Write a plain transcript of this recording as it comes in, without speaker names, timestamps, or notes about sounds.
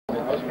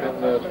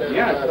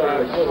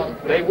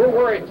Yes, they were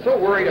worried, so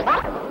worried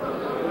about.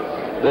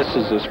 This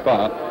is the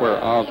spot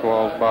where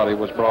Oswald's body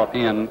was brought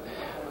in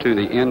to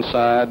the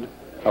inside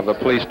of the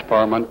police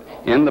department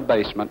in the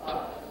basement.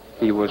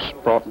 He was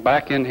brought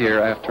back in here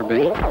after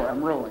being...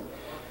 I'm rolling.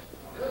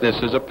 This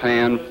is a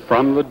pan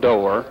from the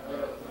door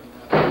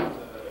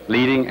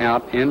leading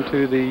out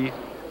into the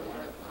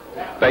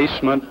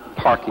basement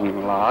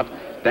parking lot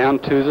down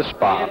to the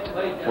spot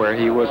where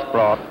he was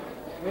brought.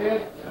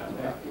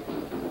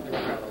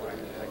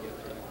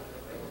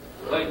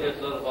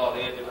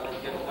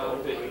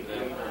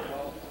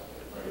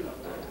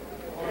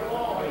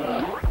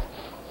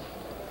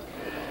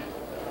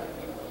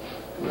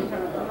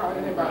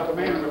 About the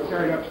man that was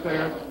carried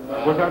upstairs.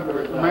 Was that the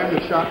man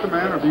that shot the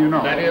man, or do you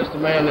know? That is the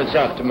man that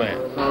shot the man.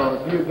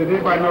 Did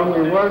anybody know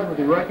who he was? Was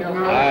he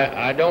recognized?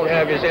 I don't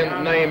have his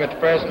name at the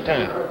present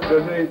time.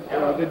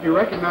 Did you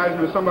recognize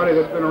him as somebody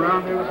that's been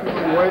around here this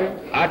morning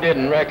waiting? I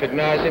didn't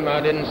recognize him.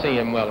 I didn't see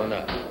him well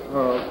enough.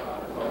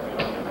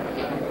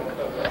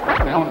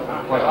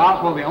 Was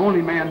Oswald the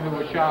only man who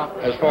was shot?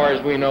 As far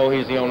as we know,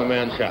 he's the only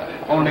man shot.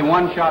 Only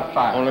one shot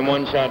fired? Only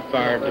one shot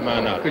fired to my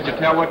knowledge. Could you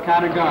tell what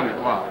kind of gun it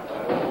was?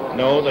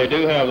 No, they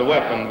do have the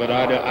weapon, but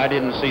I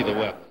didn't see the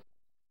weapon.